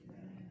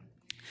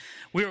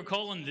We are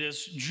calling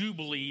this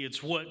Jubilee.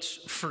 It's what's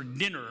for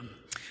dinner.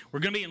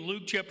 We're going to be in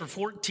Luke chapter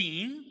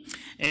 14,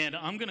 and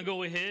I'm going to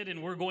go ahead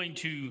and we're going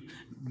to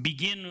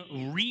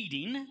begin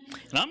reading.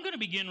 And I'm going to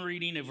begin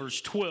reading at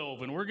verse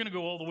 12, and we're going to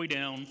go all the way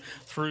down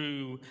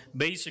through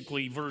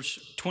basically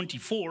verse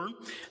 24.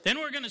 Then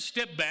we're going to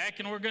step back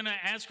and we're going to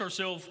ask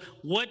ourselves,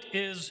 what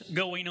is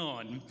going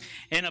on?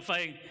 And if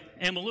I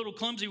am a little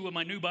clumsy with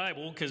my new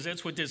Bible, because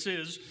that's what this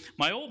is,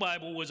 my old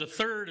Bible was a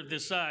third of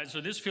this size, so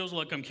this feels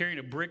like I'm carrying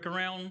a brick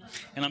around,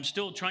 and I'm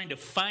still trying to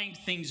find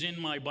things in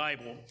my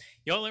Bible.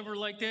 Y'all ever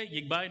like that?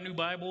 You buy a new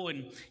Bible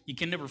and you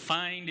can never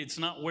find, it's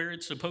not where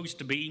it's supposed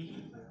to be.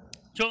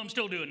 So I'm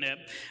still doing that.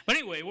 But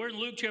anyway, we're in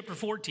Luke chapter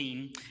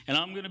 14, and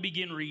I'm going to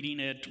begin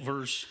reading at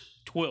verse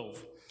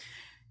 12.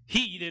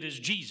 He, that is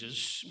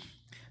Jesus,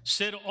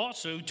 said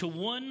also to the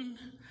one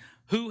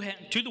who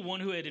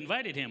had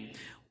invited him,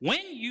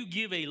 when you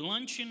give a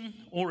luncheon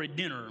or a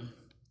dinner,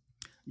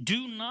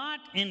 do not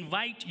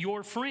invite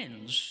your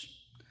friends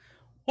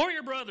or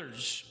your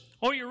brothers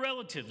or your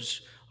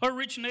relatives or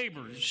rich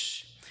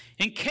neighbors,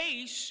 in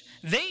case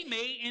they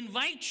may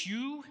invite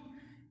you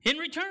in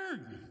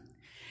return,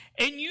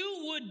 and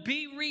you would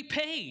be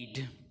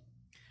repaid.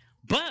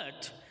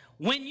 But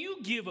when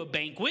you give a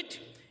banquet,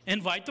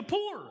 invite the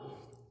poor,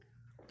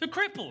 the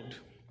crippled,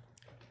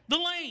 the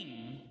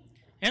lame,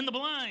 and the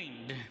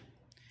blind,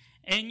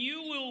 and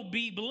you will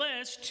be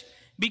blessed,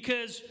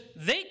 because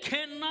they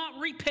cannot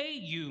repay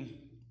you.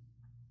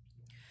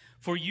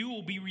 For you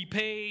will be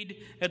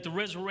repaid at the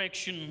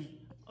resurrection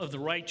of the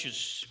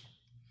righteous.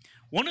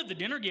 One of the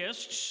dinner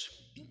guests,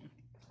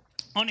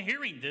 on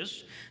hearing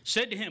this,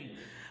 said to him,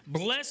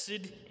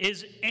 blessed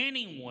is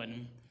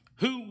anyone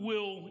who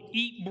will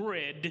eat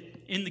bread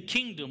in the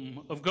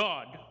kingdom of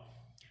God.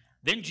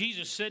 Then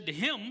Jesus said to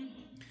him,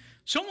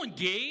 someone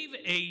gave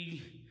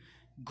a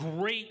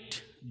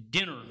great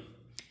dinner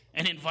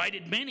and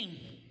invited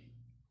many.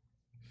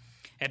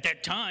 At the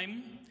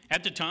time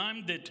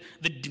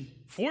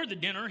for the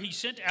dinner, he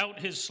sent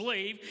out his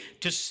slave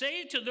to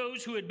say to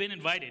those who had been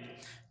invited,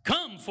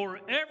 come,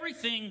 for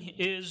everything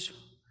is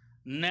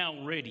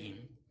now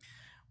ready.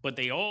 But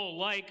they all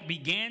alike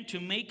began to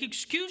make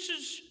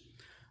excuses.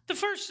 The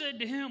first said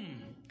to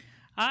him,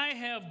 I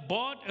have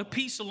bought a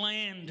piece of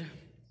land,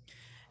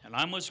 and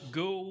I must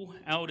go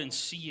out and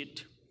see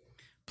it.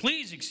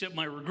 Please accept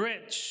my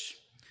regrets.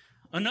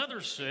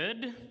 Another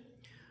said,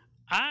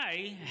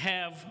 I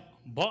have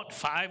bought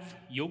 5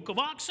 yoke of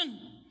oxen,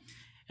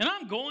 and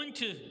I'm going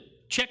to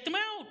check them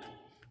out.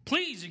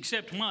 Please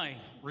accept my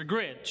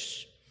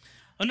regrets.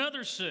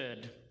 Another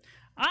said,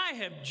 I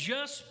have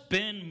just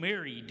been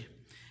married,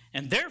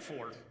 and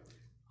therefore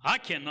I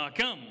cannot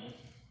come.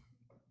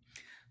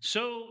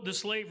 So the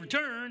slave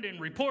returned and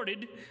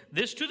reported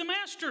this to the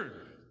master.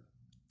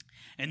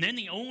 And then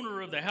the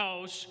owner of the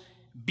house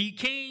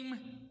became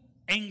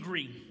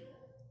angry.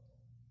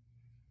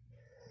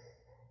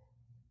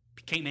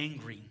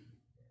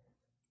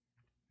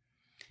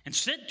 And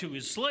said to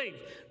his slave,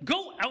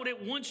 go out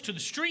at once to the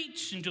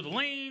streets and to the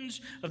lanes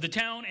of the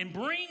town and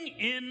bring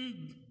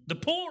in the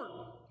poor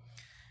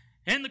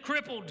and the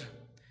crippled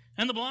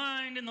and the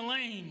blind and the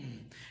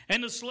lame.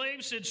 And the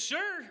slave said, sir,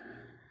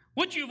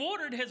 what you've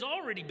ordered has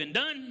already been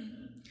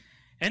done,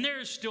 and there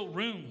is still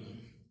room.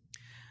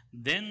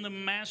 Then the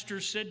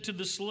master said to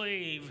the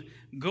slave,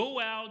 go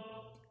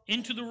out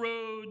into the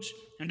roads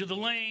and to the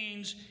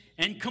lanes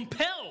and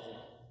compel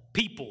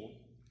people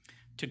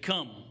to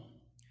come,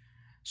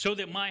 so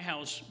that my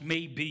house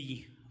may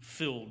be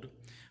filled.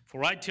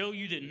 For I tell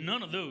you that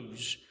none of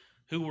those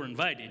who were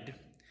invited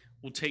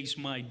will taste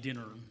my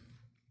dinner.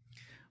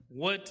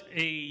 What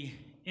a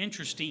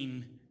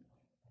interesting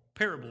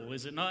parable,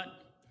 is it not?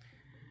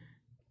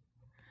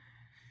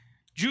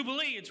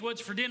 Jubilee, it's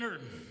what's for dinner.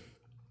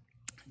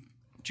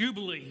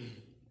 Jubilee.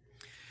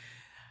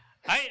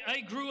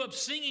 I grew up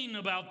singing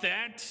about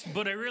that,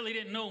 but I really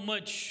didn't know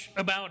much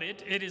about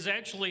it. It is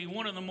actually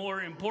one of the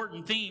more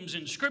important themes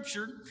in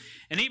Scripture.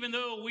 And even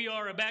though we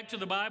are a back to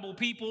the Bible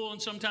people,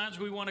 and sometimes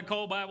we want to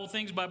call Bible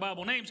things by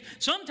Bible names,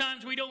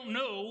 sometimes we don't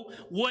know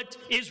what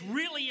is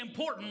really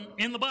important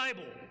in the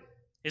Bible.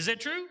 Is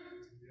that true?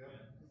 Yeah.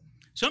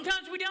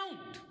 Sometimes we don't.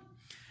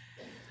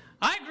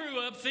 I grew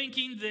up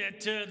thinking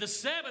that the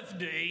Sabbath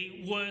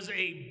day was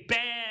a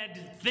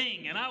bad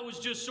thing, and I was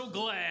just so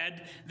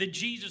glad that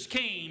Jesus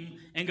came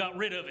and got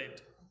rid of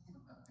it.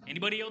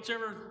 Anybody else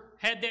ever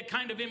had that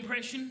kind of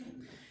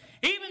impression?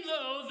 Even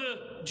though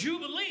the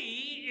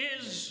Jubilee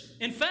is,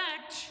 in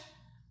fact,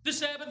 the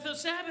Sabbath of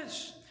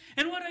Sabbaths.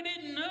 And what I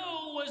didn't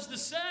know was the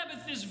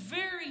Sabbath is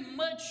very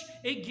much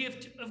a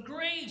gift of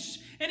grace.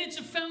 And it's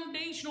a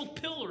foundational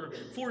pillar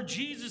for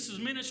Jesus'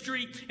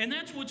 ministry. And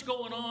that's what's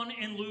going on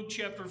in Luke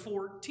chapter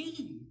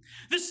 14.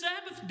 The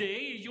Sabbath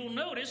day, you'll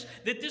notice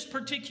that this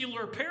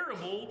particular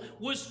parable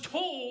was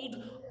told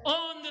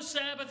on the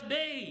Sabbath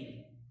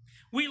day.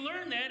 We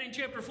learn that in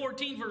chapter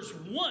 14, verse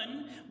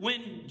 1,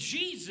 when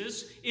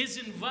Jesus is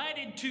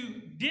invited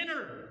to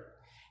dinner.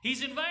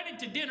 He's invited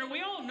to dinner.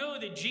 We all know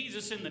that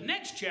Jesus in the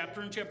next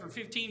chapter, in chapter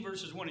 15,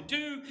 verses 1 and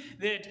 2,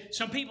 that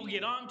some people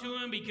get onto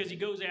him because he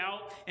goes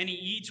out and he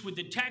eats with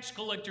the tax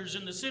collectors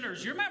and the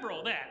sinners. You remember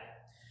all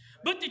that.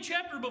 But the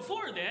chapter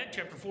before that,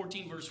 chapter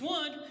 14, verse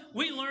 1,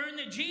 we learn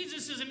that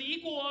Jesus is an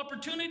equal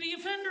opportunity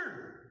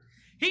offender.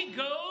 He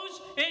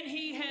goes and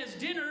he has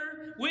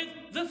dinner with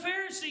the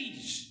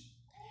Pharisees.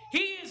 He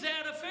is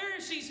at a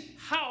Pharisee's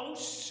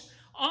house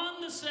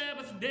on the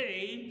Sabbath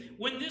day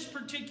when this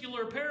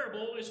particular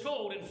parable is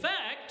told. In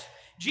fact,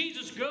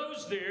 Jesus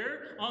goes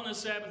there on the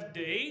Sabbath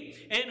day,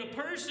 and a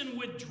person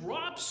with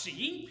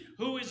dropsy,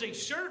 who is a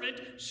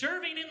servant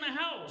serving in the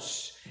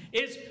house,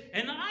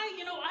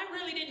 I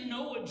really didn't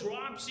know what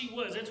dropsy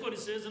was. That's what it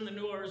says in the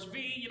New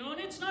RSV, and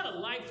it's not a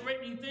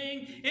life-threatening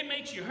thing. It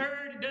makes you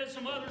hurt. It does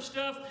some other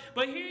stuff.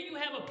 But here you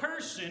have a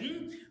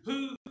person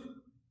who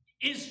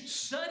is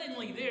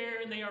suddenly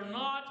there, and they are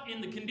not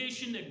in the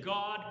condition that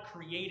God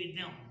created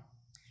them.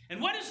 And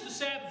what does the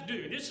Sabbath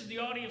do? This is the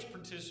audience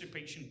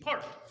participation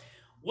part.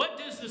 What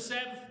does the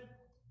Sabbath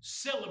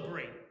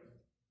celebrate?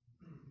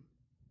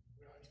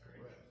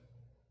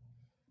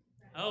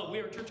 Oh, we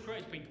are Church of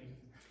Christ people.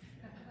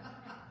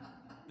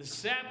 The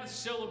Sabbath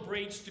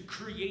celebrates the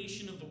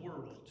creation of the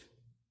world.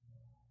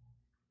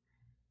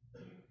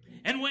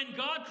 And when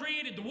God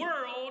created the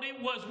world,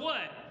 it was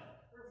what?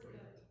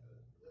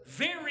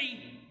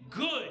 Very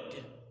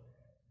good.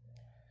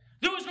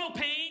 There was no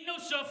pain, no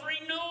suffering,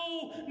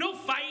 no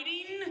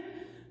fighting,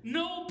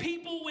 no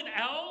people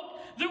without.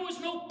 There was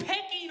no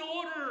pecking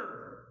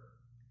order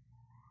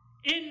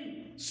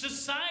in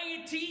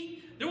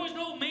society. There was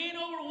no man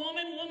over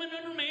woman, woman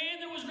under man.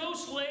 There was no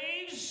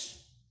slaves.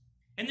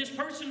 And this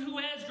person who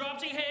has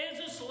dropsy has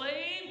a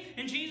slave,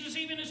 and Jesus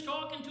even is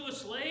talking to a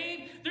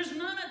slave. There's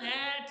none of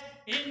that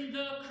in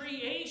the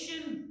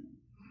creation.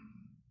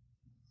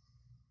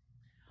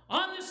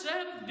 On the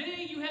Sabbath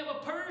day, you have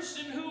a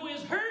person who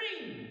is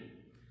hurting,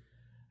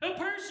 a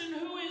person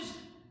who is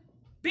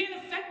being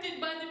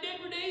affected by the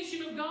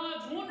degradation of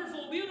God's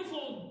wonderful,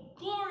 beautiful,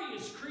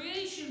 glorious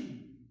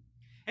creation.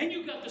 And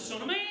you've got the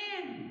Son of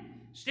Man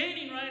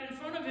standing right in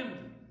front of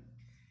him.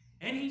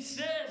 And he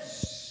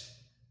says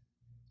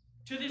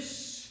to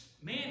this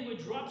man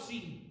with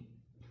dropsy,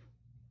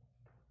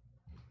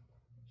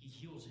 he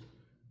heals him.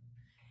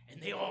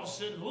 And they all of a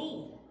sudden,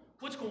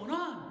 what's going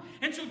on?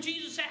 And so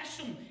Jesus asks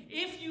them,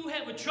 if you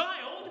have a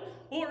child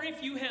or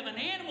if you have an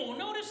animal.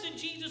 Notice that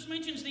Jesus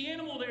mentions the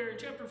animal there in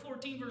chapter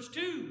 14, verse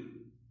 2.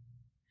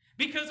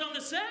 Because on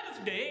the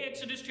Sabbath day,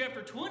 Exodus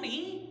chapter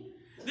 20,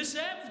 the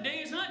Sabbath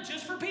day is not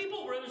just for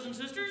people, brothers and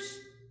sisters.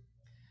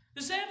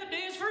 The Sabbath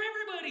day is for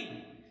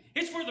everybody.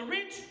 It's for the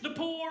rich, the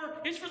poor,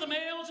 it's for the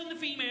males and the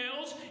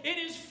females. It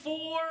is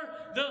for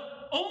the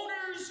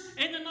owners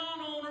and the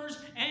non-owners,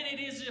 and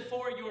it is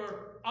for your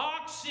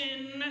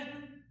oxen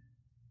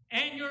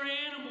and your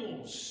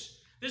animals.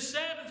 The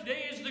Sabbath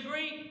day is the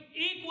great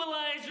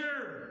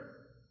equalizer.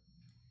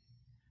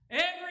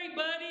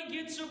 Everybody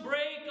gets a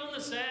break on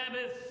the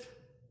Sabbath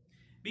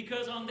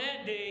because on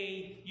that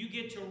day you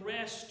get to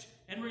rest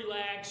and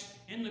relax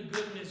in the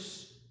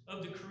goodness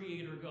of the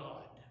Creator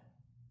God.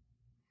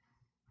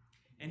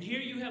 And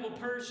here you have a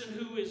person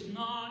who is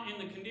not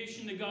in the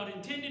condition that God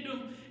intended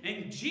them,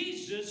 and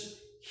Jesus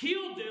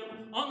healed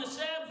them on the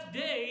Sabbath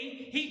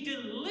day. He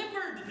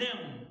delivered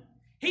them.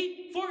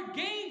 He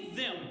forgave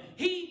them.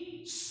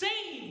 He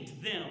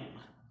saved them.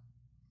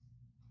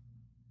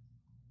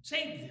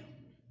 Saved them.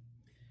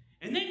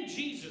 And then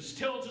Jesus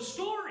tells a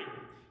story.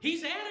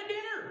 He's at a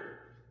dinner.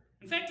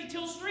 In fact, he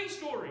tells 3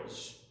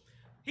 stories.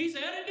 He's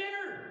at a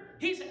dinner.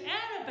 He's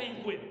at a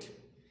banquet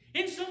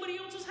in somebody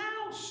else's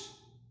house.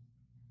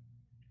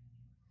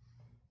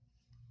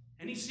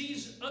 And he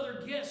sees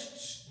other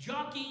guests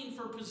jockeying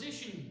for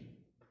position.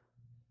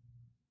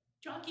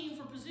 Jockeying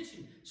for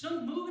position.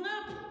 Some moving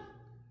up.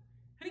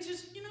 And he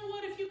says, you know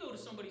what? If you go to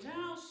somebody's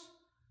house,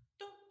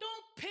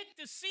 don't pick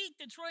the seat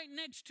that's right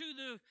next to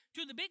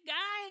the big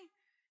guy.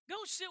 Go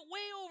sit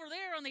way over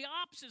there on the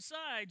opposite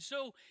side.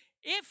 So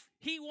if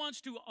he wants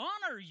to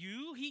honor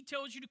you, he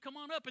tells you to come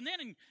on up. And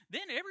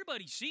then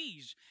everybody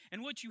sees.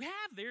 And what you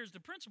have there is the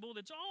principle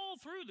that's all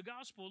through the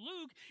Gospel of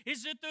Luke,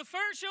 is that the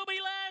first shall be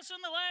last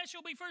and the last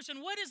shall be first.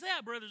 And what is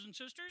that, brothers and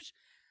sisters?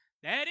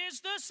 That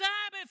is the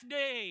Sabbath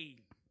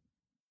day.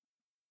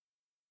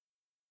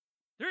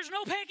 There's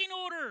no pecking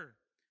order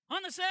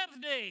on the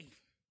Sabbath day.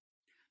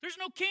 There's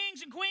no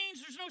kings and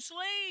queens. There's no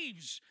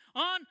slaves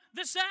on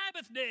the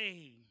Sabbath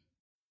day.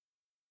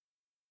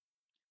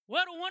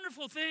 What a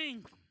wonderful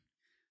thing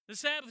the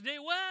Sabbath day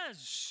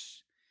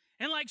was.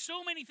 And like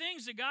so many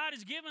things that God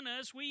has given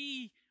us,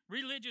 we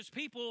religious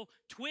people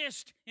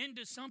twist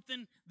into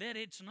something that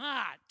it's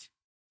not.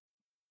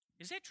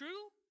 Is that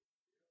true?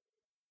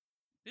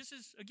 This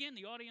is, again,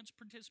 the audience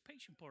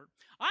participation part.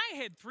 I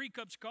had 3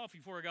 cups of coffee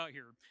before I got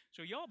here,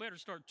 so y'all better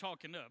start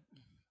talking up.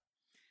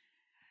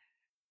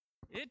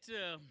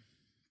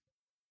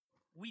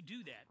 We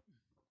do that.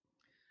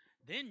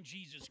 Then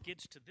Jesus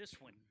gets to this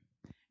one.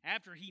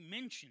 After he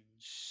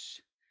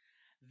mentions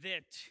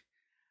that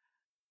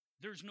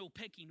there's no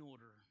pecking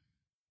order,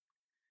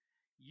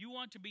 you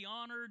want to be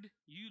honored,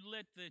 you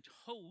let the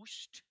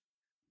host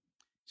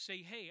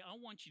say, hey, I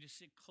want you to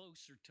sit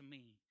closer to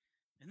me.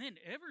 And then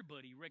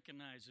everybody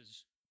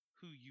recognizes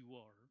who you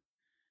are.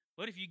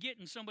 But if you get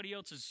in somebody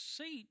else's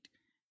seat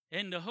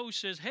and the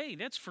host says, hey,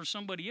 that's for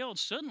somebody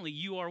else, suddenly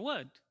you are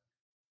what?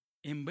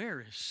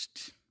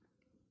 Embarrassed.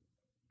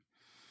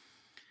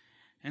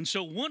 And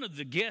so one of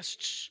the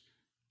guests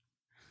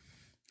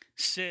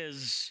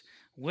says,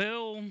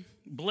 well,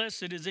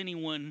 blessed is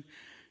anyone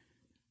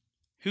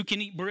who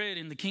can eat bread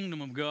in the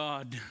kingdom of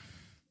God.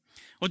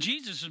 Well,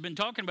 Jesus has been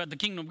talking about the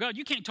kingdom of God.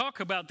 You can't talk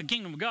about the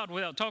kingdom of God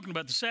without talking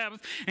about the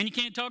Sabbath, and you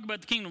can't talk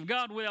about the kingdom of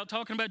God without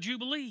talking about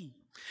Jubilee.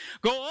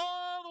 Go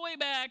all the way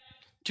back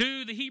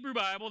to the Hebrew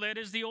Bible, that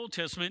is the Old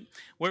Testament,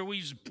 where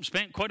we've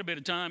spent quite a bit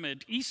of time at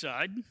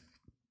Eastside.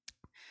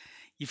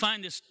 You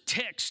find this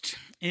text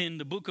in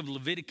the book of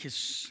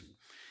Leviticus.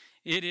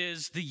 It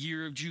is the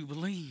year of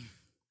Jubilee.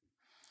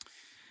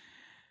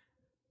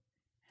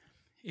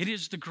 It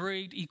is the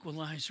great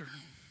equalizer.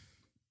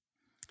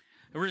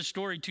 I read a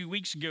story 2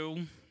 weeks ago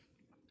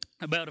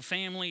about a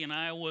family in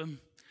Iowa.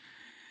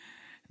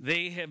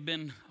 They have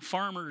been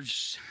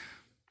farmers,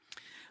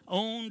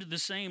 owned the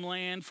same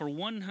land for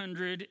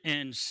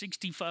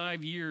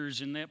 165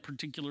 years in that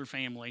particular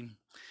family.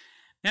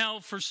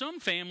 Now, for some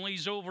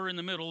families over in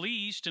the Middle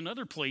East and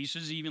other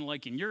places, even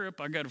like in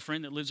Europe, I got a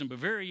friend that lives in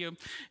Bavaria,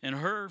 and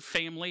her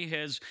family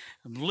has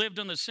lived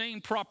on the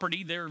same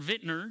property. They're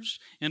vintners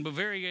in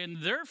Bavaria, and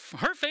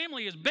her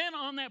family has been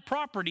on that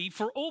property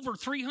for over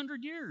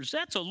 300 years.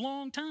 That's a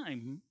long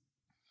time.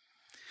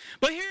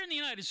 But here in the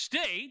United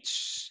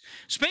States,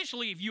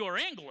 especially if you are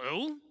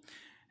Anglo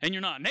and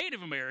you're not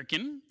Native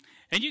American,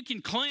 and you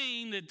can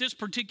claim that this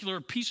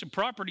particular piece of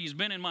property has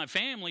been in my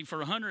family for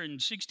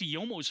 160,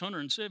 almost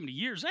 170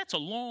 years. That's a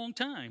long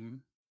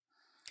time.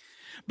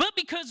 But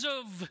because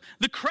of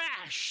the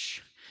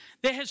crash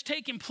that has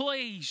taken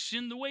place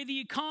and the way the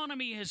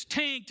economy has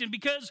tanked, and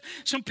because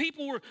some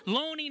people were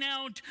loaning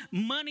out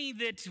money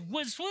that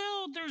was,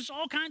 well, there's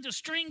all kinds of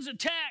strings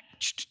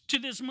attached to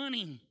this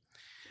money,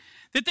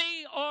 that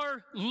they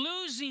are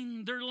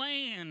losing their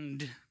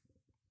land.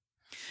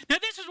 Now,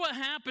 this is what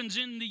happens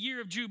in the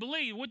year of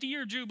Jubilee. What the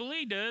year of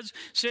Jubilee does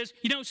says,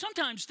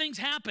 sometimes things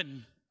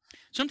happen.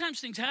 Sometimes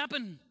things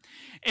happen,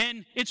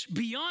 and it's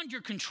beyond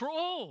your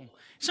control.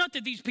 It's not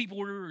that these people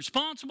were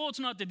irresponsible. It's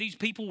not that these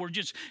people were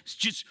just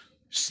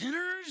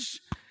sinners.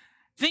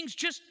 Things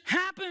just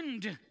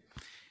happened,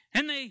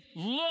 and they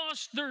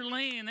lost their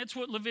land. That's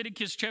what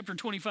Leviticus chapter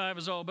 25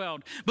 is all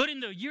about. But in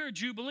the year of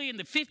Jubilee, in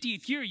the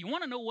 50th year, you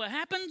want to know what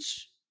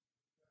happens?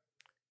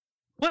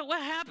 Well,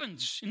 what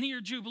happens in the year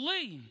of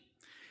Jubilee?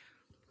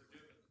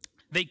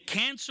 They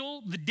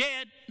cancel the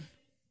debt.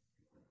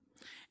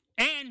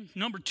 And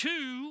number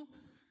two,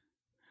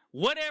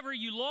 whatever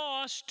you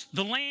lost,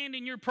 the land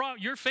in your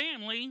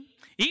family,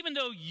 even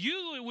though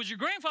it was your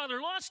grandfather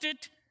lost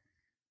it,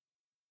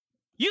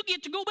 you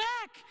get to go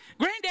back.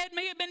 Granddad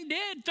may have been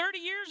dead 30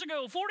 years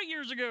ago, 40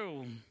 years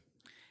ago.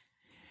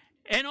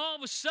 And all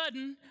of a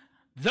sudden,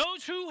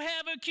 those who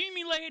have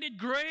accumulated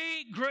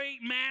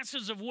great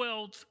masses of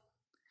wealth,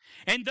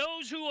 and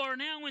those who are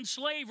now in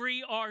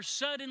slavery are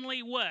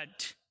suddenly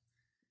what?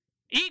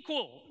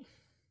 Equal.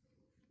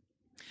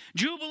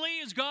 Jubilee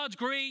is God's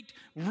great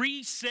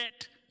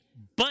reset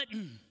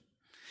button.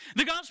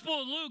 The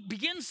Gospel of Luke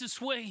begins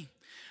this way.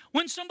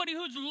 When somebody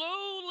who's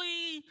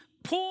lowly,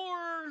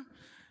 poor,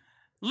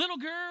 little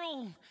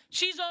girl,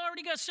 she's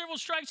already got several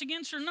strikes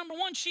against her. Number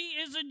one, she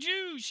is a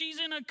Jew. She's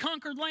in a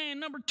conquered land.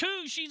 Number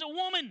two, she's a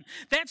woman.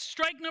 That's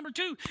strike number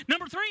two.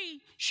 Number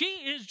three, she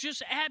is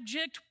just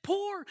abject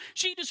poor.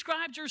 She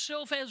describes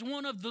herself as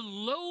one of the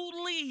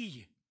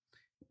lowly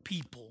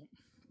people.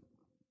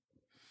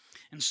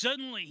 And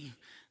suddenly,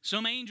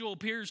 some angel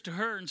appears to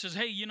her and says,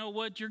 hey, you know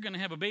what? You're going to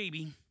have a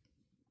baby.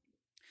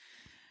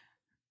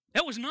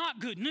 That was not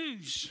good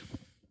news.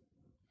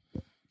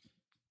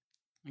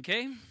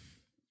 Okay?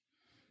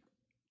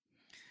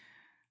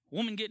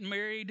 Woman getting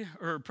married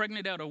or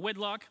pregnant out of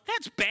wedlock,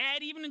 that's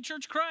bad even in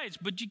Church of Christ.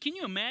 But can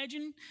you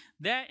imagine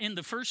that in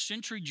the first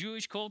century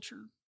Jewish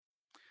culture?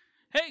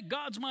 Hey,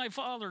 God's my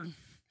father.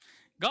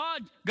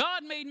 God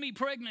made me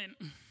pregnant.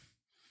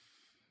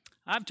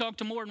 I've talked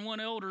to more than one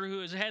elder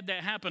who has had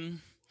that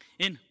happen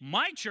in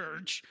my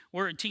church,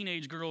 where a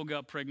teenage girl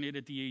got pregnant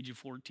at the age of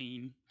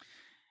 14.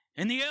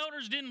 And the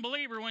elders didn't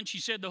believe her when she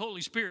said the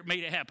Holy Spirit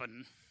made it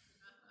happen.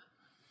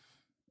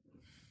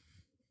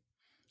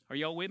 Are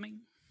y'all with me?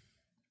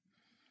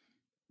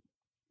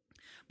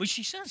 But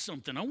she says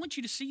something. I want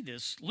you to see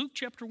this. Luke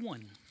chapter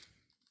 1.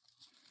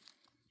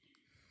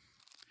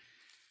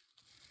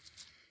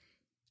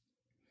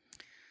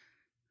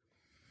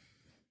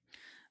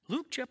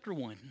 Luke chapter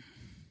 1.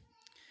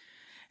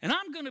 And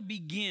I'm going to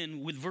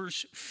begin with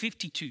verse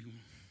 52.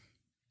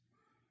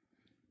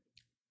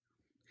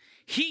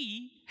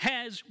 He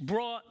has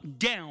brought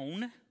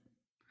down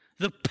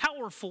the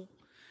powerful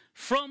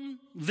from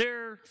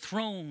their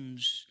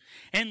thrones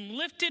and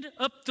lifted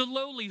up the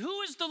lowly.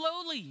 Who is the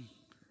lowly?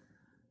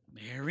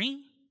 Mary,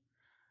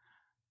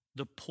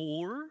 the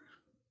poor,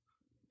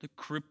 the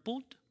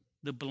crippled,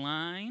 the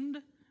blind,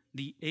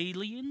 the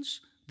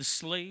aliens, the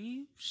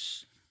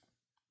slaves,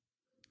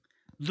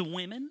 the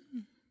women.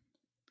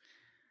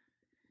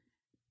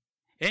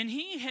 And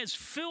he has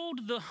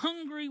filled the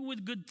hungry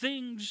with good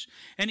things,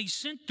 and he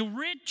sent the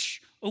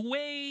rich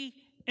away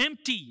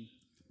empty.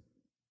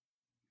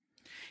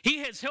 He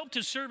has helped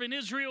his servant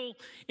Israel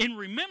in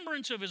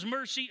remembrance of his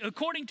mercy,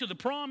 according to the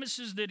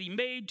promises that he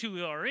made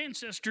to our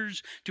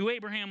ancestors, to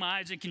Abraham,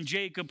 Isaac, and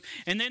Jacob.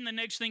 And then the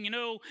next thing you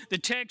know, the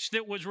text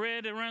that was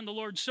read around the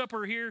Lord's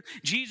Supper here,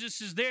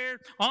 Jesus is there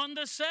on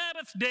the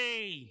Sabbath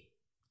day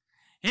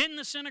in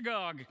the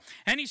synagogue.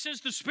 And he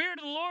says, the Spirit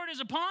of the Lord is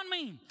upon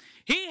me.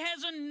 He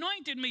has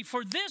anointed me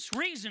for this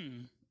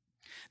reason.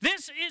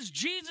 This is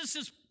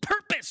Jesus'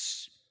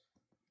 purpose.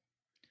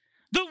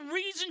 The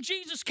reason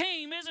Jesus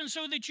came isn't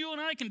so that you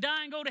and I can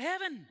die and go to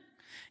heaven.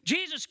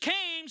 Jesus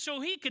came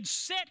so he could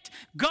set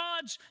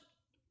God's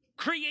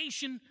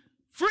creation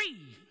free.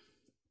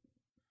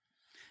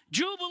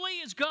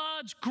 Jubilee is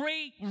God's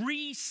great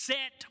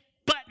reset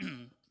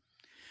button.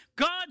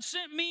 God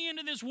sent me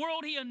into this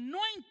world. He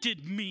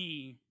anointed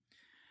me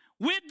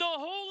with the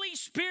Holy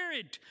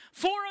Spirit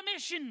for a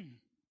mission.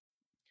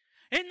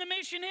 And the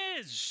mission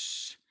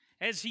is,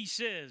 as he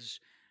says,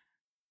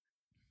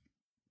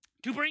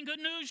 to bring good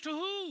news to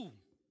who?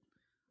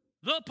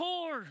 The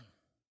poor.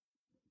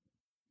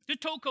 The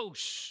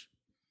tokos.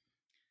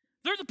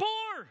 They're the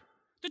poor.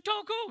 The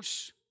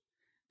tokos.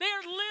 They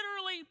are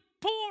literally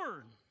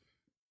poor.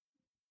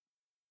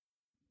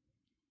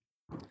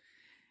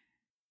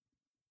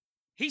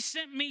 He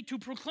sent me to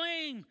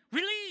proclaim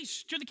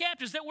release to the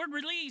captives. That word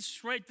release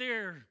right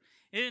there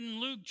in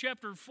Luke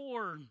chapter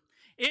 4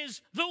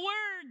 is the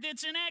word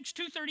that's in Acts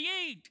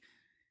 2:38.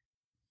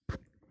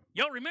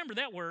 Y'all remember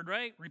that word,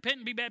 right? Repent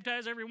and be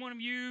baptized, every one of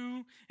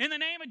you, in the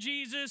name of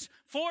Jesus,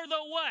 for the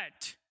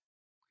what?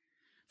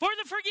 For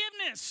the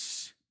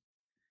forgiveness,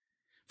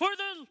 for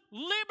the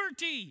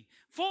liberty,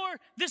 for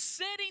the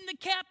setting the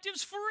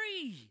captives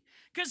free.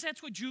 Because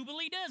that's what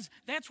Jubilee does.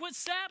 That's what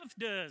Sabbath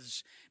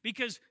does.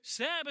 Because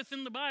Sabbath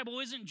in the Bible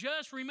isn't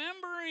just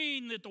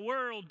remembering that the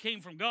world came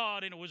from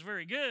God and it was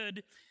very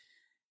good.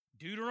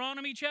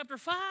 Deuteronomy chapter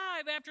 5,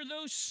 after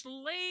those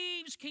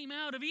slaves came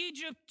out of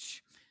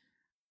Egypt,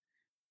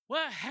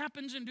 what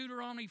happens in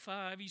Deuteronomy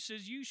 5? He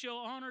says, you shall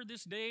honor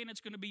this day, and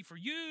it's going to be for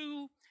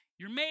you,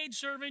 your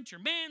maidservant, your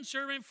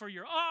manservant, for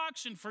your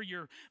ox, and for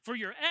your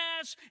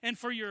ass, and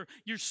for your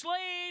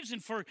slaves,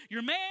 and for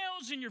your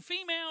males and your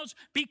females,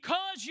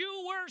 because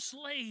you were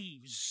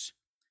slaves.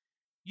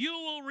 You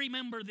will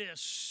remember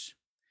this.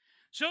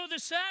 So the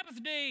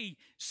Sabbath day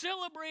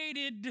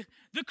celebrated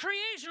the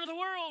creation of the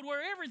world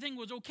where everything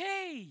was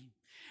okay.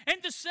 And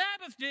the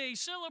Sabbath day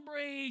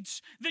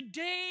celebrates the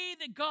day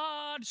that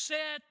God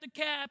set the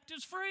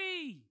captives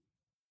free.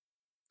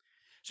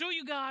 So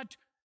you got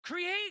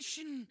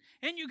creation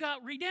and you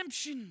got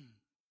redemption.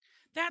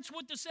 That's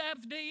what the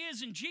Sabbath day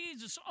is. And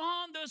Jesus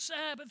on the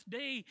Sabbath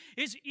day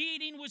is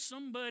eating with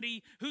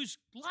somebody whose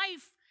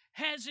life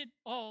has it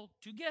all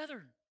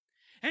together.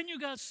 And you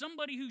got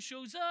somebody who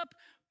shows up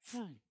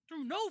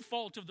through no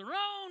fault of their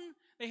own.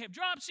 They have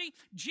dropsy.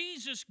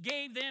 Jesus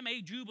gave them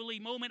a Jubilee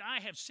moment. I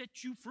have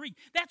set you free.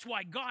 That's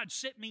why God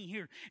set me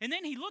here. And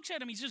then he looks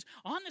at him. He says,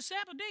 on the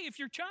Sabbath day, if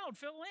your child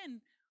fell in,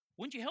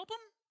 wouldn't you help him?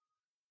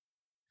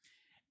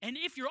 And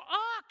if your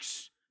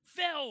ox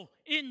fell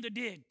in the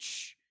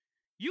ditch,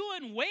 you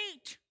wouldn't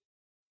wait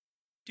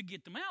to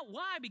get them out.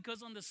 Why?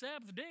 Because on the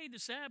Sabbath day, the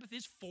Sabbath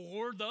is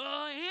for the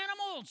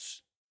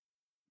animals.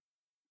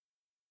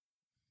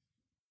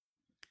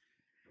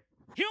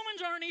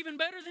 Humans aren't even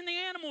better than the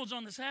animals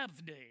on the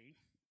Sabbath day.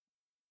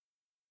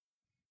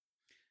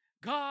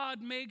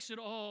 God makes it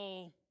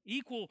all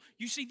equal.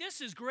 You see,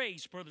 this is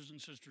grace, brothers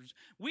and sisters.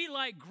 We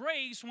like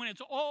grace when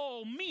it's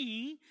all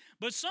me,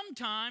 but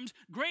sometimes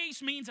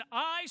grace means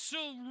I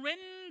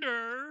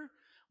surrender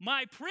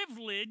my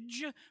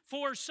privilege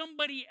for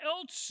somebody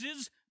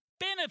else's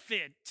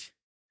benefit.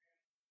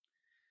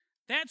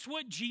 That's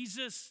what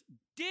Jesus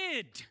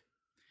did.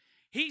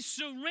 He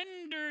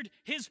surrendered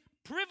his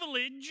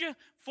privilege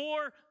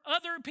for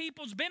other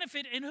people's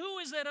benefit. And who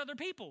is that other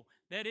people?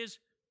 That is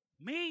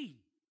me.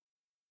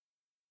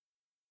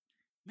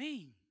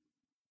 Me.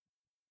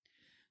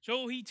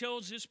 So he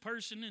tells this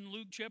person in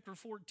Luke chapter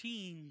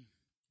 14,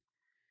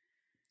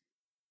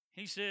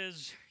 he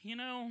says,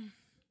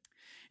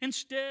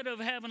 instead of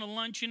having a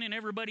luncheon and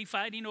everybody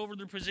fighting over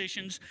their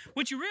positions,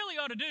 what you really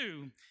ought to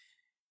do,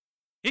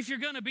 if you're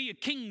going to be a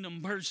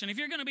kingdom person, if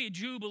you're going to be a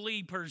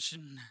Jubilee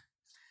person,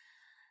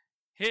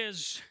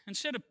 is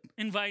instead of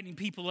inviting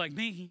people like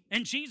me,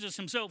 and Jesus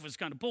himself is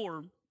kind of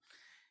poor,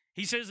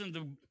 he says in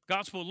the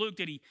Gospel of Luke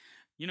that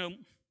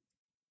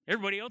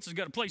everybody else has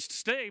got a place to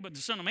stay, but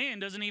the Son of Man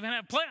doesn't even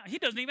have he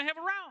doesn't even have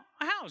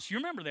a house. You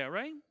remember that,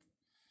 right?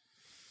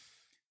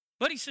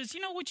 But he says,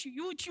 what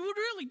you would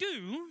really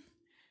do,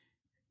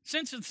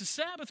 since it's the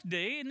Sabbath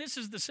day, and this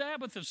is the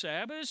Sabbath of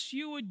Sabbaths,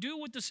 you would do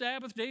what the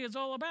Sabbath day is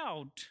all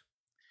about.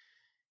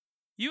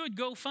 You would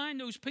go find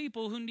those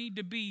people who need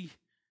to be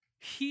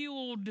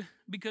healed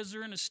because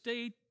they're in a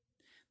state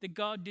that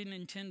God didn't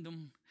intend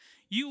them.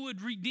 you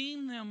would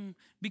redeem them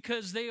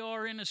because they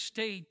are in a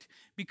state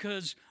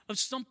because of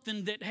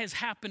something that has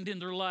happened in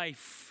their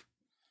life.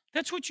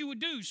 That's what you would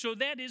do. So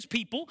that is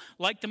people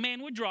like the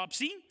man with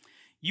dropsy.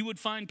 You would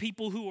find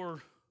people who are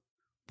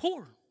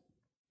poor.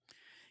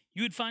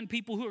 You would find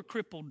people who are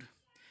crippled.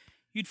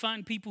 You'd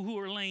find people who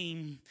are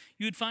lame.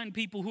 You'd find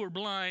people who are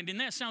blind. And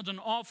that sounds an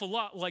awful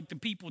lot like the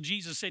people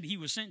Jesus said he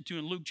was sent to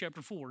in Luke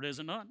chapter 4, does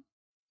it not?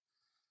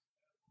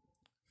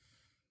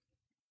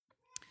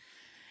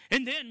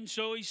 And then,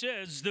 so he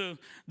says,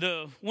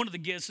 one of the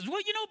guests says,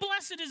 well,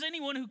 blessed is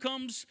anyone who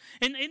comes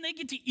and they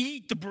get to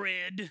eat the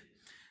bread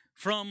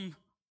from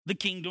the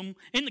kingdom,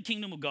 in the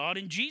kingdom of God.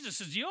 And Jesus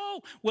says,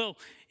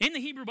 in the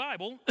Hebrew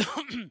Bible,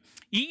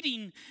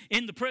 eating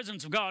in the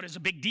presence of God is a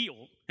big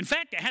deal. In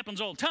fact, it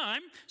happens all the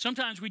time.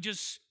 Sometimes we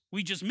just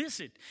miss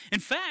it. In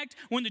fact,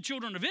 when the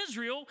children of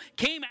Israel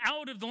came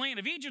out of the land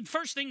of Egypt, the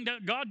first thing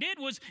that God did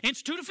was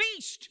institute a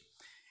feast.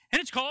 And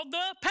it's called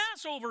the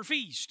Passover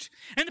feast.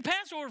 And the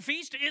Passover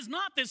feast is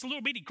not this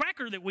little bitty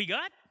cracker that we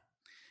got.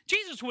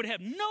 Jesus would have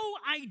no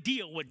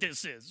idea what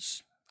this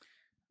is.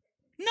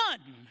 None.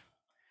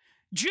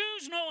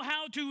 Jews know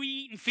how to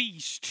eat and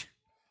feast.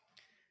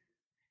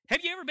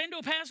 Have you ever been to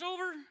a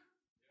Passover?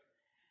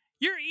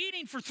 You're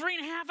eating for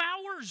 3.5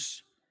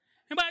 hours.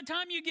 And by the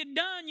time you get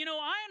done,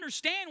 I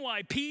understand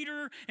why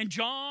Peter and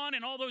John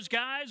and all those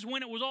guys,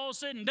 when it was all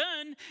said and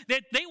done,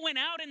 that they went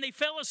out and they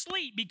fell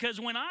asleep.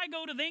 Because when I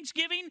go to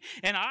Thanksgiving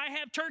and I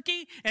have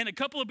turkey and a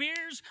couple of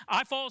beers,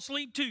 I fall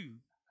asleep too.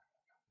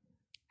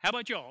 How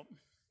about y'all?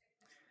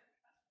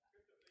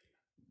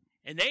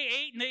 And they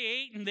ate and they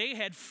ate and they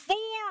had 4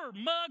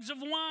 mugs of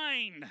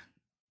wine.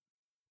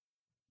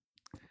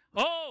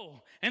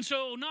 Oh, and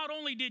so not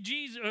only did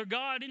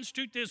God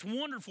institute this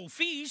wonderful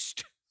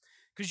feast,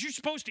 because you're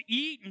supposed to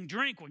eat and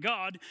drink with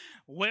God.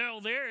 Well,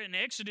 there in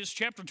Exodus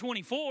chapter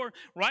 24,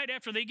 right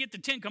after they get the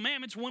 10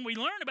 Commandments, when we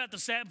learn about the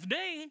Sabbath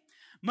day,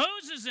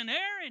 Moses and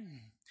Aaron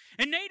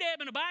and Nadab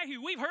and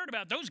Abihu, we've heard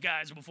about those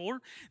guys before.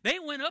 They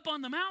went up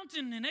on the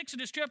mountain in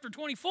Exodus chapter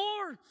 24,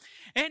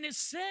 and it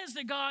says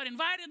that God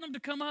invited them to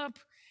come up,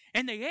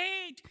 and they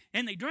ate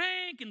and they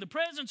drank in the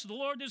presence of the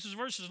Lord. This is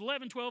verses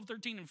 11, 12,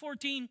 13, and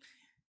 14.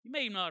 You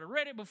may not have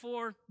read it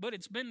before, but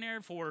it's been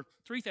there for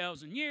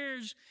 3,000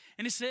 years.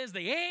 And it says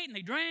they ate and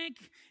they drank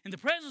in the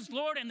presence of the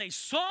Lord, and they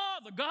saw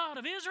the God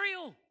of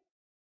Israel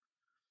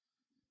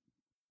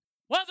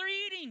while they're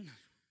eating.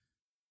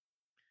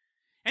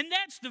 And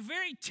that's the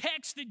very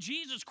text that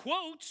Jesus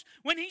quotes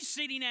when he's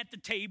sitting at the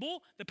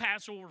table, the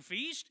Passover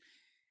feast.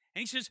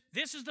 And he says,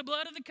 this is the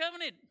blood of the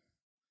covenant.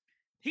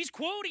 He's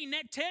quoting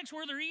that text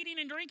where they're eating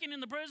and drinking in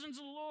the presence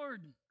of the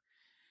Lord.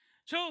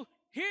 So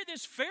here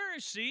this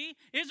Pharisee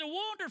is a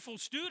wonderful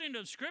student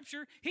of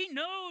Scripture. He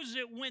knows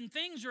that when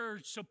things are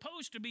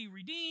supposed to be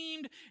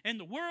redeemed and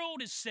the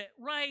world is set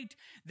right,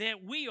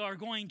 that we are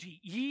going to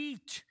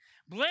eat.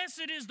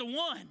 Blessed is the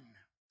one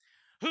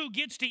who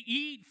gets to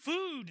eat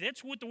food.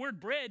 That's what the word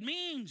bread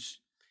means.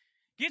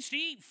 Gets to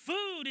eat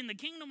food in the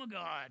kingdom of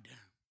God.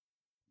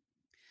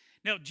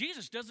 Now,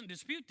 Jesus doesn't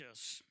dispute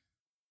this.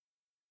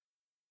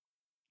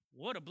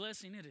 What a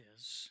blessing it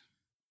is.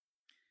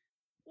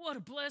 What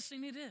a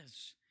blessing it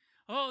is.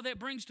 Oh, that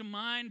brings to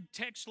mind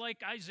texts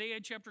like Isaiah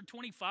chapter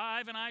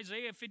 25 and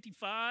Isaiah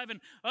 55 and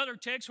other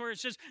texts where it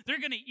says, they're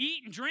going to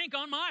eat and drink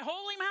on my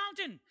holy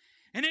mountain.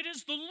 And it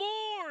is the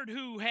Lord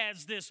who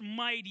has this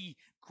mighty,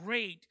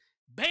 great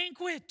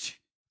banquet.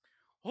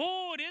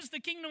 Oh, it is the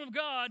kingdom of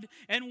God.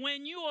 And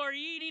when you are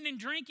eating and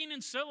drinking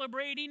and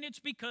celebrating, it's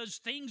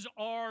because things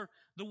are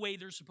the way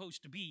they're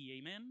supposed to be.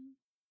 Amen?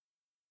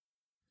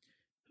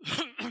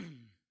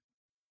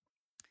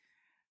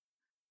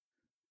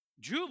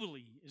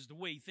 Jubilee is the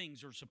way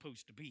things are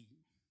supposed to be.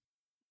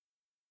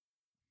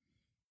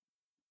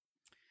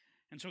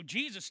 And so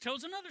Jesus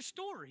tells another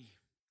story,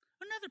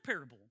 another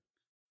parable.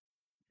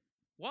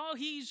 While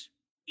he's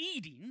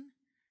eating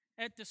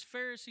at this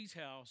Pharisee's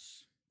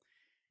house,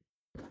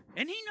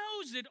 and he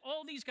knows that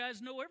all these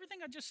guys know everything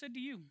I just said to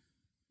you.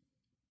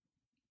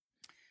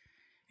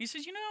 He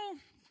says,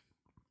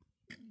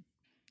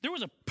 there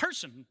was a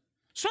person,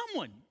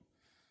 someone,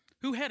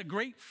 who had a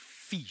great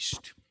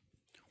feast.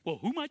 Well,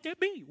 who might that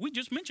be? We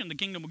just mentioned the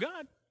kingdom of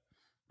God,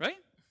 right?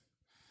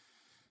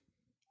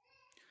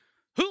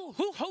 Who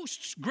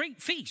hosts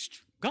great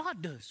feast?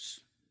 God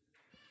does.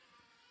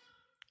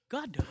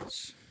 God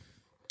does.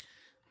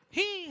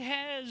 He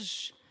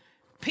has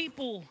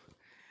people,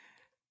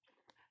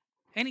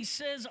 and he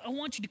says, I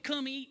want you to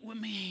come eat with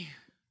me.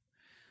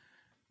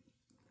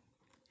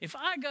 If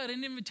I got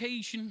an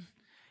invitation,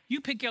 you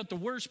pick out the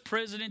worst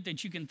president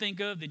that you can think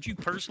of that you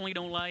personally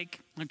don't like,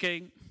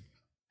 okay?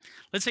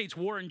 Let's say it's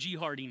Warren G.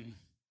 Harding,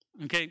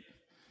 okay?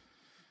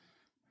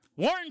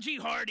 Warren G.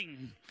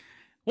 Harding.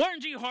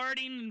 Warren G.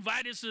 Harding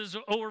invited us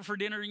over for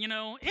dinner,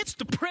 It's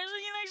the president of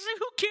the United States.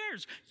 Who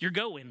cares? You're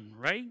going,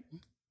 right?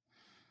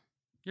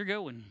 You're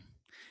going.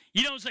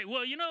 You don't say,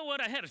 well, you know what?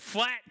 I had a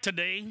flat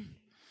today.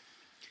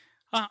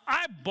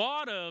 I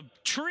bought a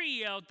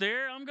tree out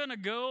there. I'm going to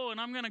go and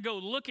I'm going to go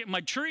look at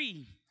my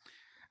tree.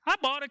 I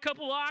bought a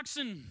couple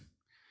oxen.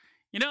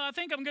 I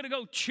think I'm going to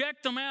go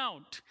check them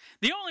out.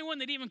 The only one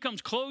that even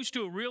comes close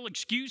to a real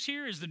excuse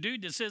here is the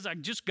dude that says, I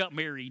just got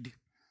married.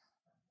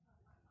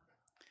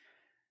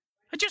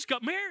 I just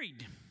got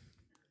married.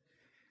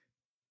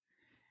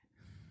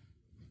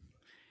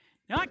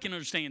 Now, I can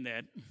understand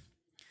that.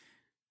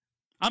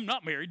 I'm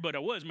not married, but I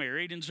was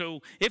married. And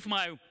so if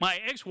my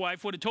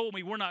ex-wife would have told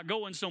me we're not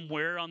going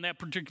somewhere on that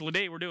particular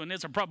day, we're doing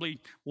this, I probably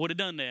would have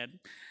done that.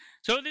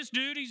 So this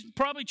dude, he's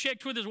probably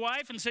checked with his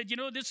wife and said,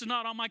 this is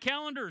not on my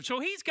calendar. So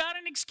he's got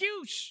an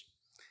excuse.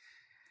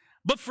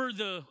 But for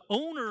the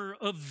owner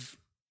of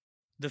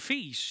the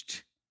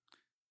feast,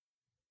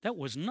 that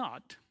was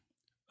not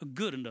a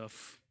good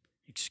enough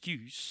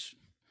excuse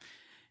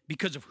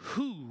because of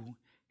who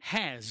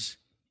has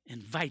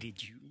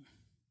invited you.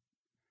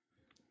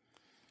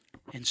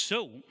 And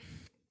so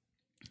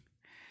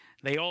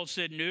they all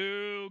said,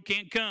 no,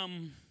 can't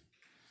come.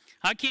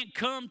 I can't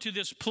come to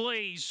this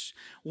place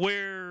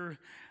where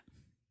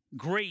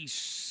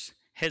grace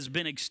has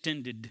been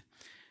extended.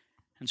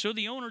 And so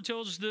the owner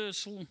tells the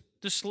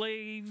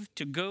slave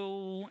to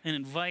go and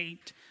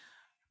invite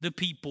the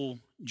people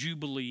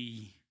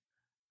Jubilee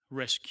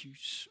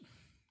rescues.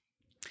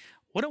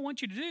 What I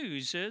want you to do,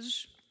 he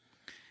says,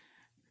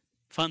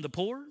 find the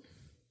poor,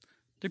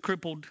 the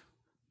crippled,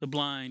 the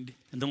blind,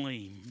 and the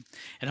lame.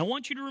 And I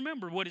want you to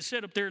remember what it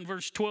said up there in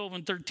verse 12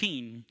 and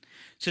 13.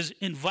 It says,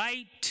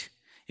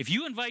 if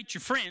you invite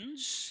your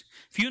friends,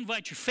 if you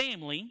invite your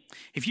family,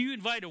 if you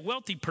invite a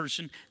wealthy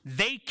person,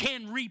 they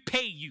can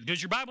repay you.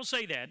 Does your Bible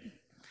say that?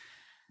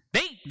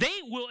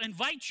 They will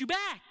invite you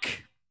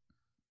back.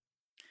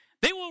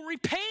 They will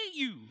repay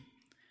you.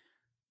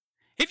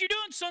 If you're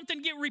doing something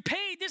to get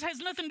repaid, this has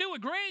nothing to do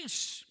with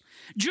grace.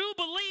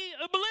 Jubilee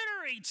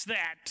obliterates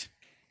that.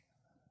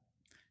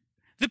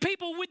 The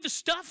people with the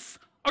stuff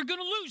are going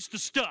to lose the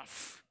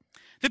stuff.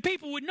 The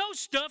people with no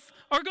stuff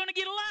are going to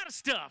get a lot of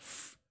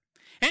stuff.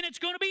 And it's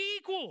going to be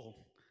equal.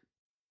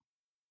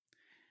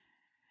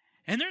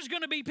 And there's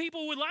going to be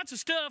people with lots of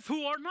stuff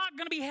who are not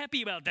going to be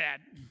happy about that.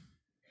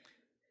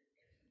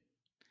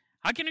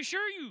 I can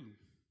assure you.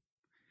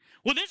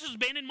 Well, this has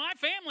been in my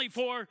family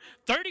for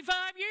 35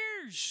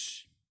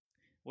 years.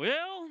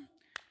 Well,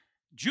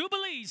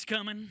 Jubilee's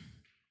coming.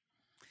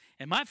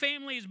 And my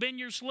family has been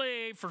your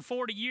slave for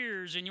 40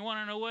 years. And you want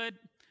to know what?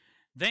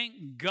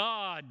 Thank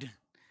God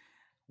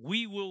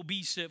we will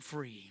be set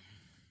free.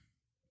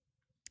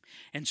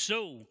 And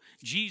so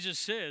Jesus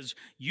says,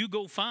 you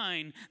go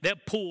find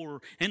that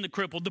poor and the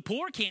crippled. The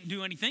poor can't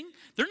do anything.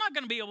 They're not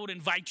going to be able to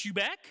invite you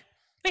back.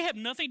 They have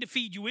nothing to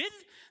feed you with.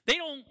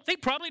 They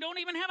probably don't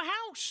even have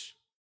a house.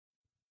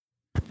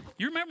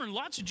 You remember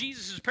lots of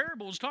Jesus'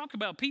 parables talk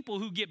about people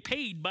who get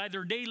paid by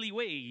their daily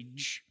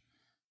wage.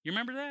 You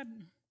remember that?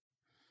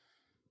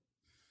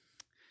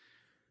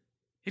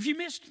 If you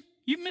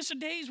miss a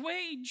day's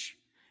wage,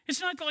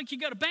 it's not like you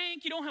got a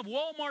bank, you don't have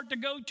Walmart to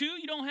go to,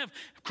 you don't have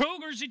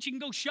Kroger's that you can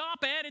go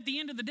shop at the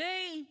end of the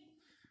day.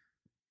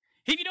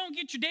 If you don't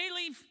get your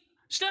daily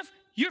stuff,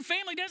 your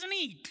family doesn't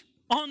eat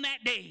on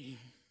that day.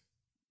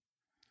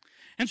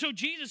 And so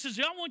Jesus says,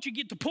 I want you to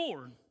get the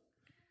poor.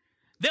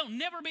 They'll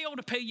never be able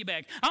to pay you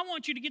back. I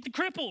want you to get the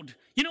crippled.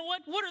 You know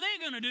what? What are they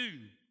going to do?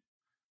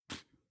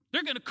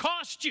 They're going to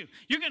cost you.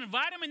 You're going to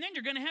invite them, and then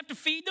you're going to have to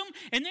feed them,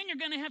 and then you're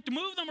going to have to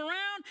move them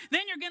around.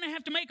 Then you're going to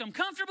have to make them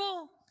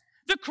comfortable.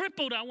 The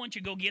crippled, I want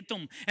you to go get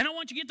them. And I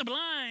want you to get the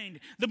blind.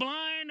 The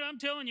blind, I'm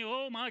telling you,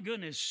 oh my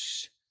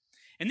goodness.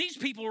 And these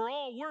people are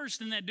all worse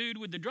than that dude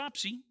with the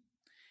dropsy.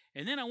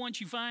 And then I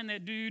want you to find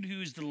that dude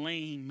who's the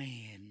lame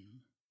man.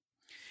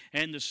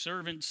 And the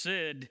servant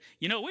said,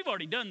 we've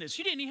already done this.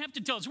 You didn't even have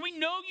to tell us. We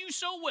know you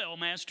so well,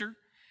 Master,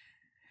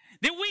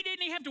 that we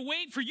didn't even have to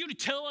wait for you to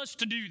tell us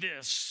to do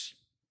this.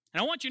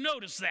 And I want you to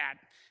notice that,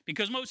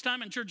 because most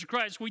time in Church of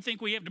Christ, we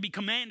think we have to be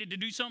commanded to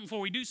do something before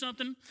we do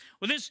something.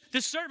 Well,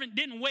 this servant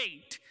didn't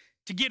wait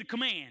to get a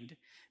command,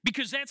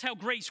 because that's how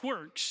grace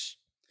works.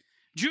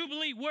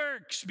 Jubilee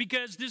works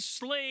because this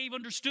slave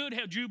understood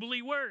how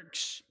Jubilee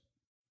works.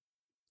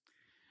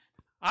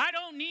 I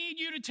don't need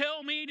you to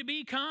tell me to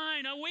be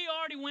kind. We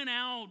already went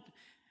out.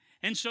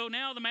 And so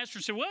now the master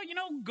said, well,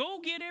 go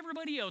get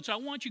everybody else. I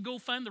want you to go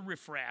find the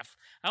riffraff.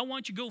 I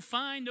want you to go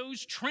find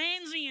those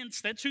transients.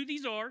 That's who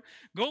these are.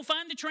 Go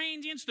find the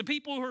transients, the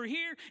people who are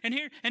here, and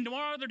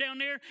tomorrow they're down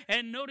there.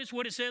 And notice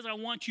what it says, I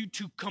want you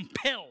to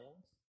compel.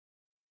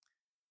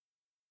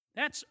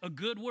 That's a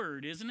good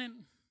word, isn't it?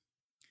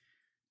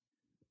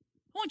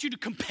 I want you to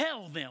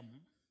compel them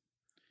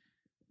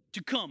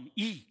to come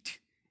eat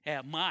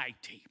at my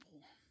table.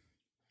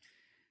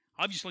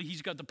 Obviously,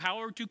 he's got the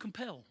power to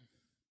compel.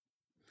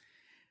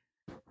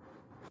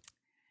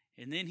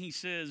 And then he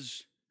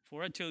says,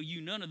 for I tell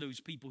you, none of those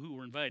people who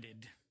were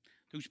invited,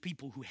 those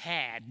people who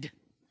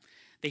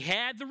they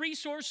had the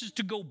resources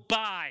to go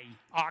buy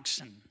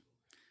oxen.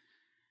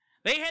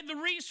 They had the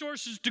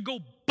resources to go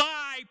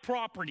buy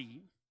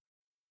property.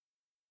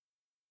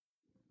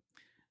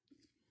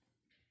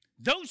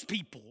 Those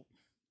people,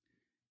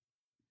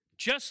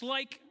 just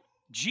like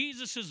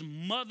Jesus'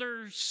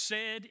 mother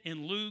said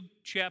in Luke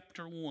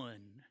chapter 1,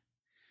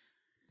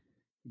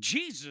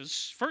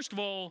 Jesus, first of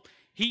all,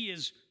 he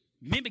is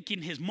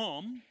mimicking his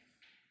mom.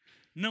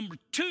 Number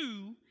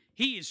two,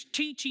 he is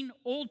teaching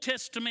Old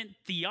Testament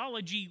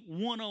theology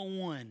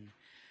 101.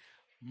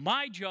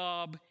 My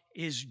job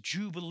is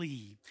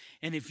Jubilee.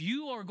 And if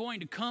you are going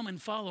to come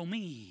and follow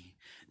me,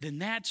 then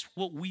that's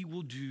what we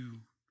will do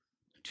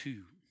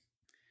too.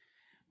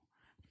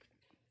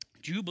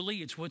 Jubilee,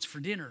 it's what's for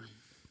dinner.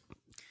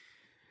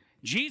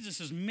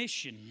 Jesus'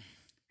 mission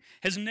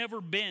has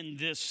never been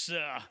this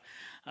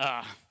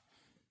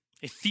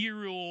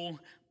ethereal,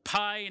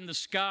 pie in the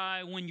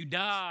sky when you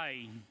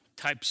die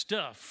type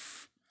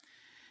stuff.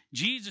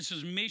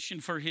 Jesus'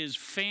 mission for his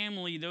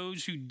family,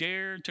 those who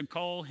dare to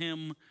call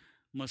him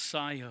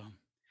Messiah,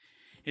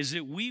 is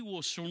that we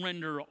will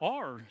surrender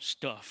our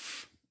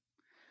stuff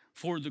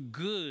for the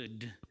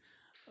good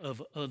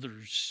of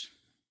others.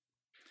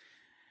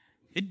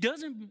 It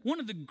doesn't, one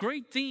of the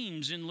great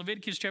themes in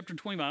Leviticus chapter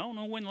 25, I don't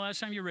know when the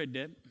last time you read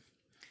that,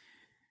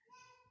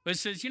 but it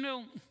says,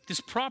 this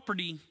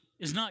property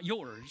is not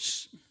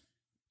yours.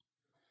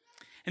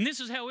 And this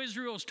is how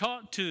Israel is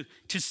taught to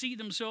see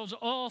themselves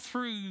all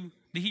through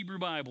the Hebrew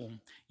Bible.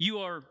 You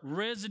are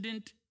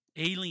resident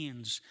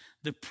aliens.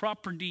 The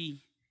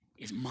property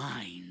is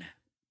mine.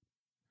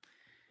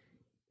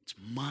 It's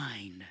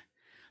mine.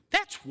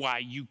 That's why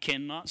you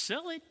cannot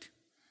sell it,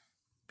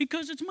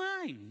 because it's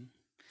mine.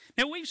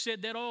 Now, we've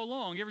said that all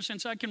along. Ever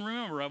since I can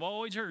remember, I've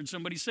always heard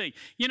somebody say,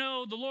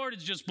 the Lord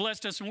has just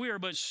blessed us and we are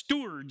but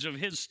stewards of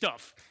his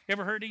stuff.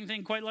 Ever heard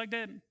anything quite like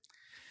that?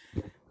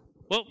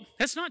 Well,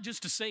 that's not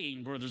just a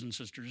saying, brothers and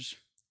sisters.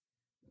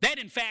 That,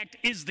 in fact,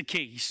 is the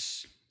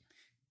case.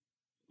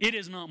 It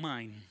is not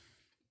mine.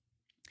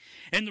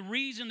 And the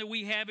reason that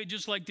we have it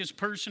just like this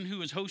person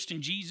who is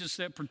hosting Jesus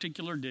that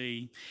particular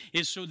day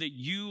is so that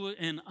you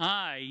and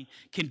I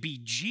can be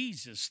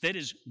Jesus, that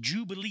is,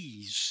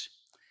 Jubilees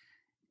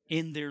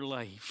in their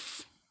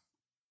life.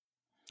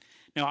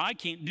 Now, I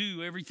can't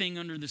do everything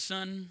under the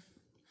sun,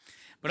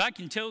 but I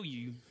can tell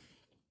you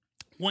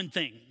one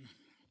thing.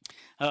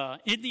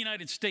 In the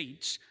United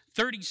States,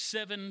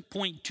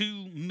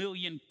 37.2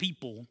 million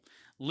people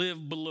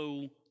live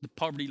below the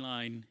poverty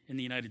line in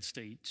the United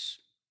States.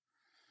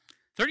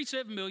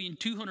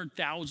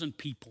 37,200,000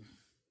 people.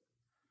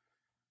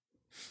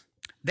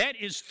 That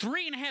is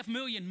 3.5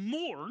 million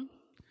more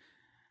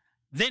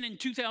than in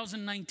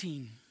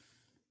 2019.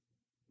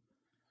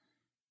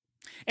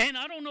 And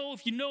I don't know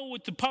if you know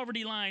what the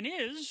poverty line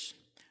is,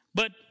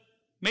 but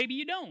maybe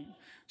you don't.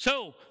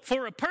 So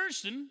for a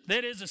person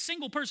that is a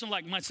single person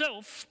like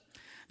myself,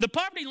 the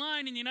poverty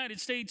line in the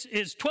United States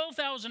is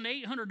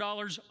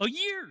 $12,800 a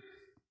year.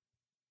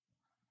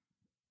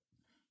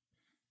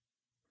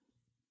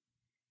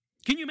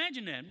 Can you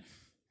imagine that?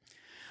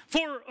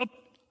 For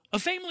a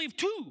family of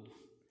two,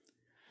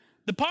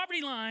 the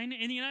poverty line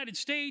in the United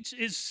States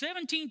is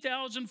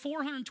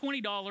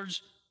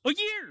 $17,420 a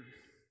year.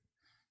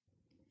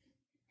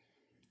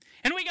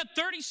 And we got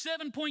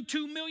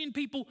 37.2 million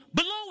people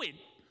below it.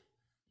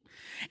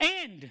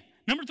 And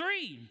number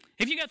three,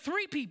 if you got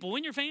 3 people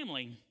in your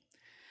family,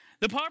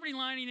 the poverty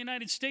line in the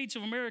United States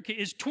of America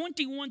is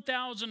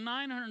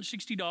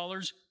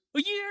 $21,960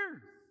 a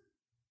year.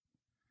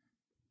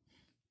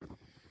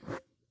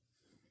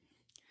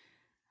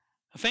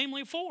 A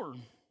family of 4,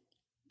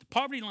 the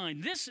poverty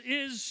line. This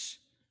is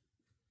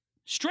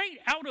straight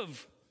out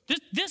of,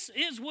 this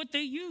is what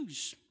they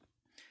use.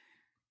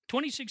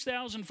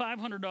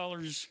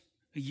 $26,500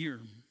 a year.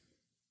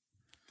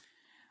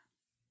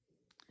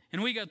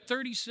 And we got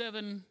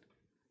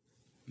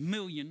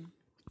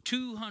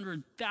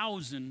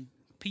 37,200,000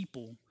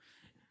 people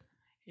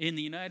in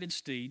the United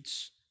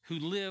States who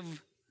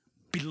live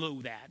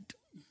below that.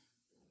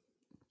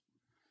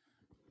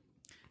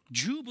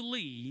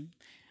 Jubilee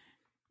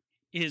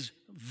is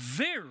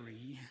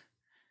very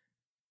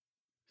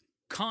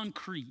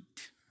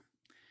concrete.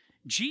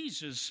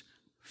 Jesus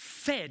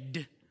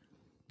fed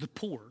the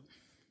poor.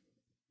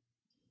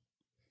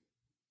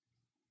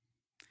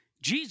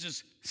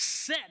 Jesus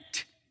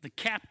set the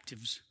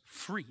captives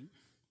free.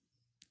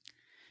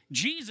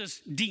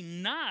 Jesus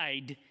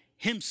denied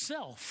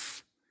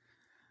himself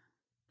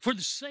for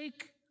the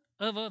sake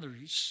of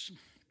others.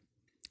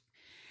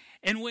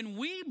 And when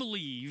we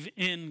believe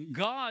in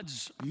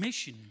God's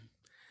mission,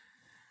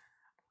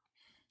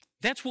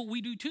 that's what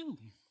we do too.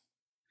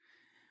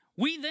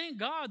 We thank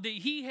God that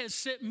he has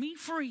set me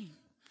free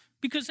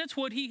because that's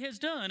what he has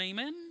done.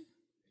 Amen?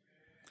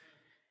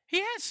 He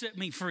has set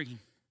me free.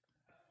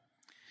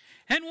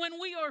 And when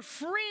we are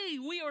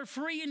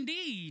free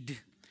indeed.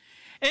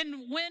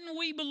 And when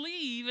we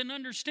believe and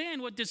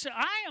understand what this,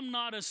 I am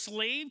not a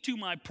slave to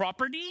my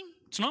property.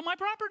 It's not my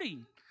property.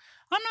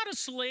 I'm not a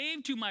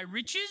slave to my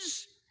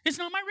riches. It's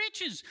not my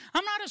riches.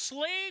 I'm not a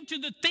slave to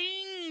the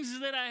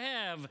things that I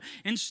have.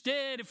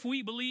 Instead, if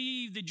we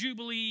believe the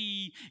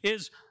Jubilee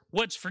is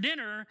what's for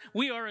dinner,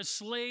 we are a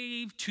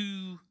slave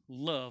to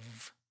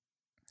love.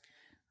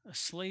 A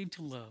slave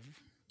to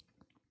love.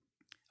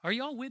 Are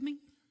y'all with me?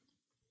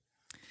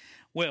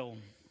 Well,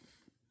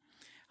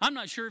 I'm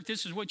not sure if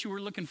this is what you were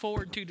looking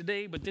forward to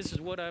today, but this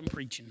is what I'm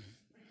preaching.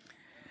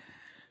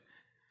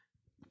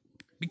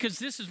 Because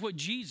this is what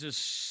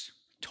Jesus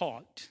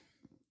taught.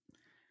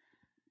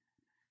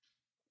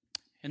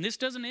 And this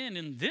doesn't end,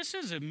 and this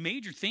is a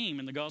major theme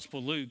in the Gospel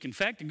of Luke. In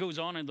fact, it goes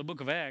on in the book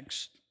of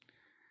Acts.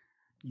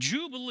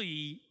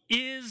 Jubilee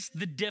is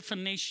the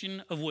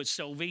definition of what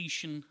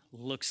salvation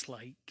looks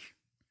like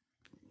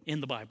in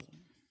the Bible.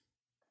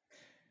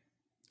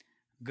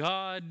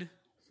 God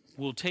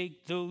will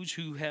take those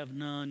who have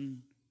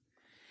none,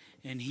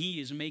 and he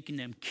is making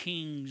them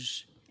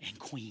kings and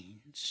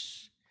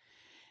queens.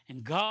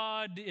 And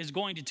God is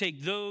going to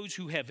take those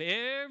who have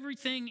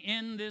everything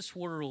in this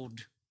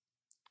world,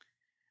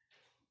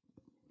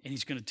 and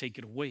he's going to take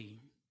it away.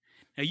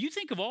 Now, you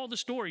think of all the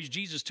stories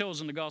Jesus tells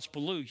in the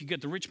Gospel of Luke. You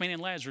get the rich man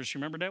and Lazarus.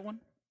 Remember that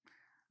one?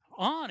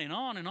 On and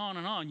on and on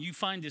and on. You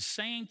find the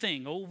same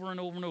thing over and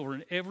over and over,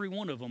 and every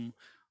one of them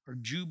are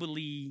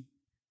Jubilee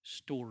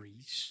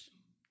stories.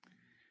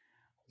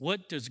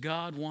 What does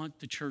God want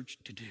the church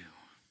to do?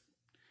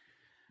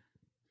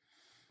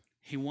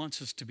 He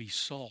wants us to be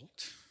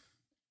salt.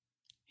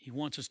 He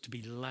wants us to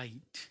be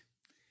light.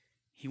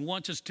 He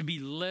wants us to be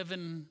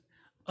leaven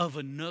of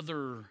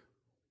another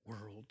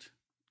world,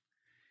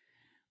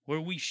 where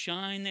we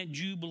shine that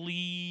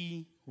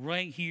Jubilee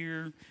right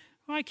here.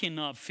 I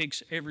cannot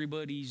fix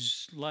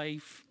everybody's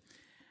life,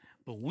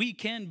 but we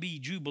can be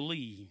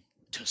Jubilee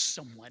to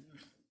someone.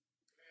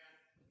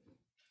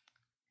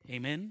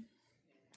 Amen.